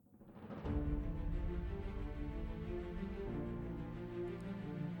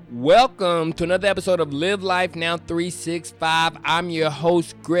Welcome to another episode of Live Life Now 365. I'm your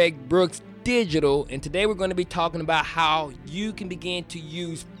host, Greg Brooks Digital, and today we're going to be talking about how you can begin to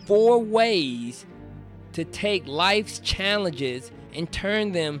use 4 ways to take life's challenges and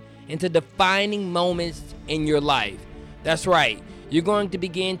turn them into defining moments in your life. That's right. You're going to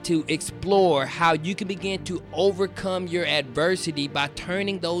begin to explore how you can begin to overcome your adversity by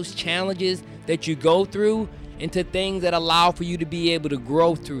turning those challenges that you go through into things that allow for you to be able to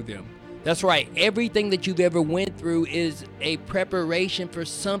grow through them. That's right. Everything that you've ever went through is a preparation for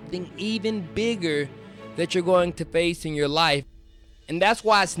something even bigger that you're going to face in your life. And that's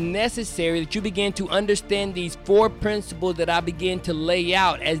why it's necessary that you begin to understand these 4 principles that I begin to lay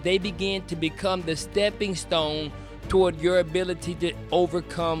out as they begin to become the stepping stone toward your ability to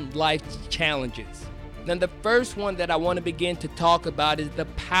overcome life's challenges. Now, the first one that I want to begin to talk about is the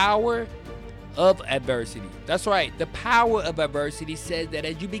power of adversity. That's right. The power of adversity says that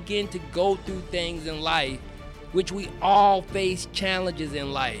as you begin to go through things in life, which we all face challenges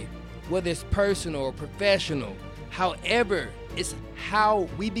in life, whether it's personal or professional, however, it's how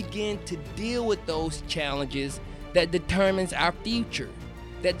we begin to deal with those challenges that determines our future,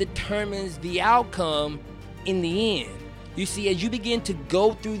 that determines the outcome in the end. You see, as you begin to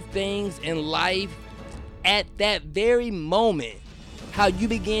go through things in life, at that very moment, how you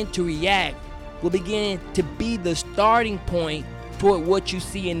begin to react will begin to be the starting point toward what you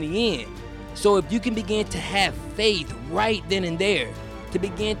see in the end. So if you can begin to have faith right then and there, to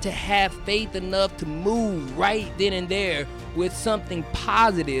begin to have faith enough to move right then and there with something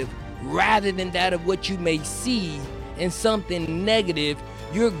positive rather than that of what you may see and something negative,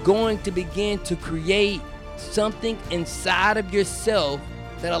 you're going to begin to create something inside of yourself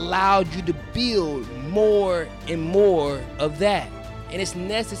that allows you to build more and more of that. And it's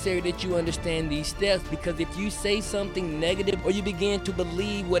necessary that you understand these steps, because if you say something negative or you begin to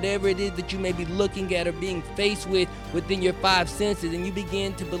believe whatever it is that you may be looking at or being faced with within your 5 senses, and you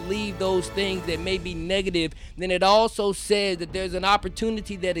begin to believe those things that may be negative, then it also says that there's an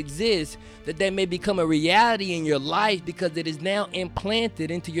opportunity that exists that may become a reality in your life because it is now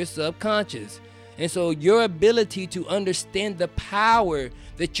implanted into your subconscious. And so your ability to understand the power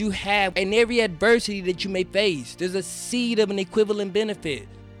that you have in every adversity that you may face, there's a seed of an equivalent benefit.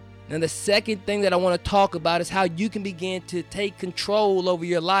 Now, the second thing that I want to talk about is how you can begin to take control over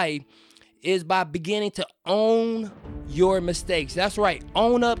your life is by beginning to own your mistakes. That's right.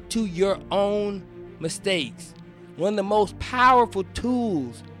 Own up to your own mistakes. One of the most powerful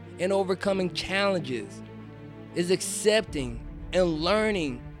tools in overcoming challenges is accepting and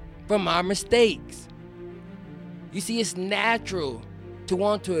learning from our mistakes. You see, it's natural to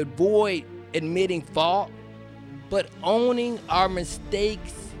want to avoid admitting fault, but owning our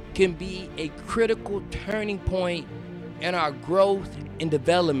mistakes can be a critical turning point in our growth and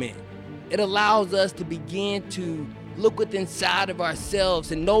development. It allows us to begin to look within inside of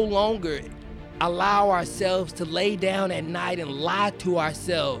ourselves and no longer allow ourselves to lay down at night and lie to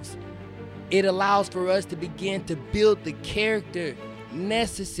ourselves. It allows for us to begin to build the character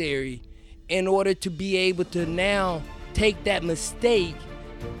necessary in order to be able to now take that mistake,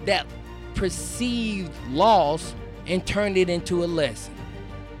 that perceived loss, and turn it into a lesson.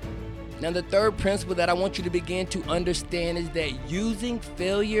 Now, the third principle that I want you to begin to understand is that using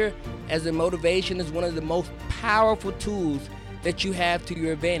failure as a motivation is one of the most powerful tools that you have to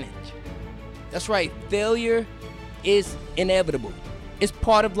your advantage. That's right, failure is inevitable. It's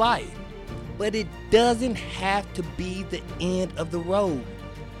part of life. But it doesn't have to be the end of the road.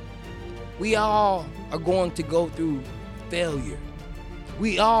 We all are going to go through failure.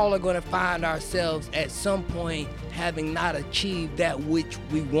 We all are going to find ourselves at some point having not achieved that which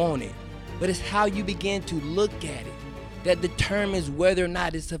we wanted. But it's how you begin to look at it that determines whether or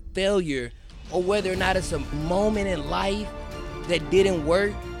not it's a failure or whether or not it's a moment in life that didn't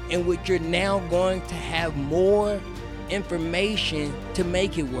work, in which you're now going to have more information to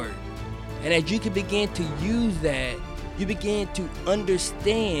make it work. And as you can begin to use that, you begin to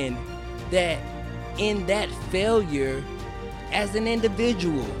understand that in that failure, as an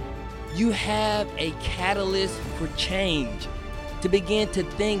individual, you have a catalyst for change, to begin to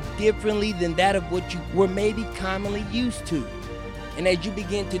think differently than that of what you were maybe commonly used to. And as you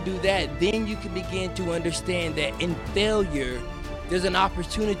begin to do that, then you can begin to understand that in failure, there's an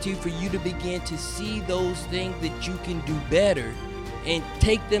opportunity for you to begin to see those things that you can do better and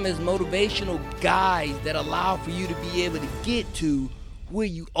take them as motivational guides that allow for you to be able to get to where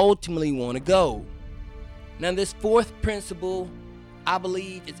you ultimately want to go. Now, this fourth principle, I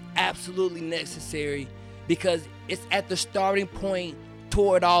believe, is absolutely necessary because it's at the starting point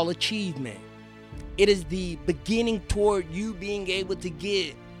toward all achievement. It is the beginning toward you being able to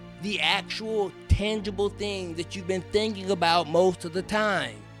get the actual tangible thing that you've been thinking about most of the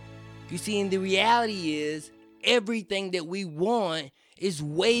time. You see, and the reality is everything that we want is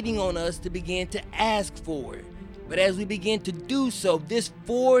waiting on us to begin to ask for it. But as we begin to do so, this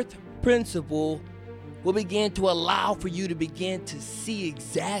fourth principle will begin to allow for you to begin to see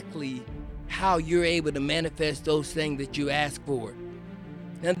exactly how you're able to manifest those things that you ask for.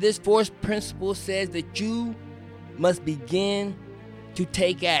 Now, this fourth principle says that you must begin to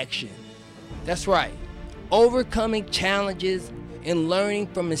take action. That's right. Overcoming challenges and learning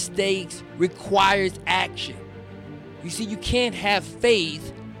from mistakes requires action. You see, you can't have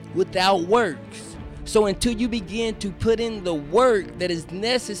faith without works. So until you begin to put in the work that is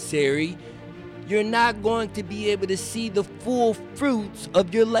necessary, you're not going to be able to see the full fruits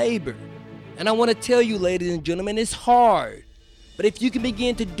of your labor. And I want to tell you, ladies and gentlemen, it's hard. But if you can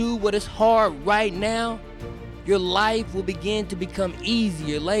begin to do what is hard right now, your life will begin to become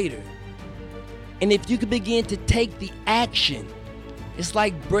easier later. And if you can begin to take the action, it's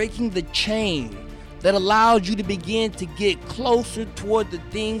like breaking the chain that allows you to begin to get closer toward the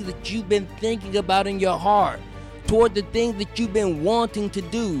things that you've been thinking about in your heart, toward the things that you've been wanting to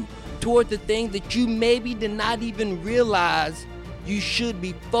do, toward the things that you maybe did not even realize you should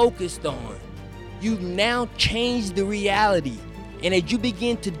be focused on. You've now changed the reality. And as you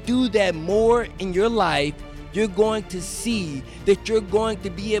begin to do that more in your life, you're going to see that you're going to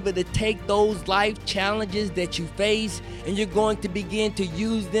be able to take those life challenges that you face, and you're going to begin to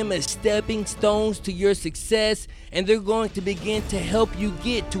use them as stepping stones to your success, and they're going to begin to help you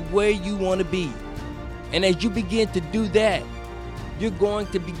get to where you want to be. And as you begin to do that, you're going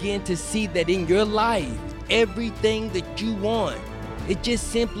to begin to see that in your life, everything that you want, it's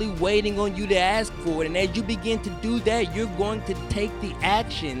just simply waiting on you to ask for it. And as you begin to do that, you're going to take the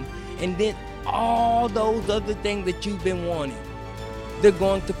action, and then all those other things that you've been wanting, they're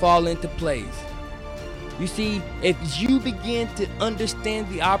going to fall into place. You see, if you begin to understand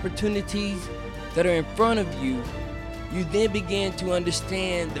the opportunities that are in front of you, you then begin to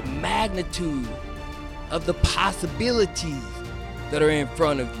understand the magnitude of the possibilities that are in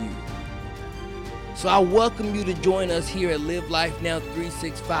front of you. So I welcome you to join us here at Live Life Now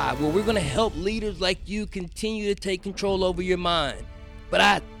 365, where we're going to help leaders like you continue to take control over your mind. But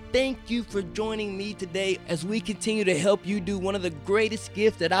I thank you for joining me today as we continue to help you do one of the greatest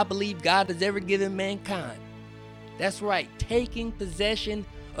gifts that I believe God has ever given mankind. That's right, taking possession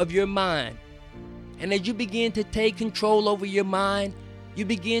of your mind. And as you begin to take control over your mind, you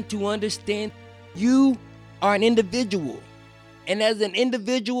begin to understand you are an individual. And as an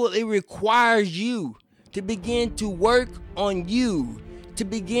individual, it requires you to begin to work on you, to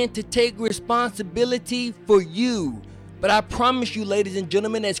begin to take responsibility for you. But I promise you, ladies and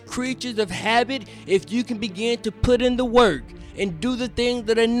gentlemen, as creatures of habit, if you can begin to put in the work and do the things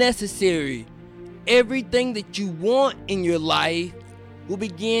that are necessary, everything that you want in your life will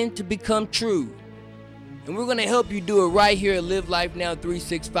begin to become true. And we're going to help you do it right here at Live Life Now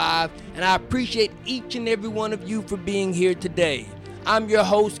 365. And I appreciate each and every one of you for being here today. I'm your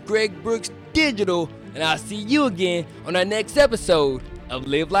host, Greg Brooks Digital, and I'll see you again on our next episode of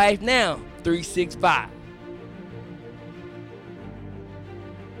Live Life Now 365.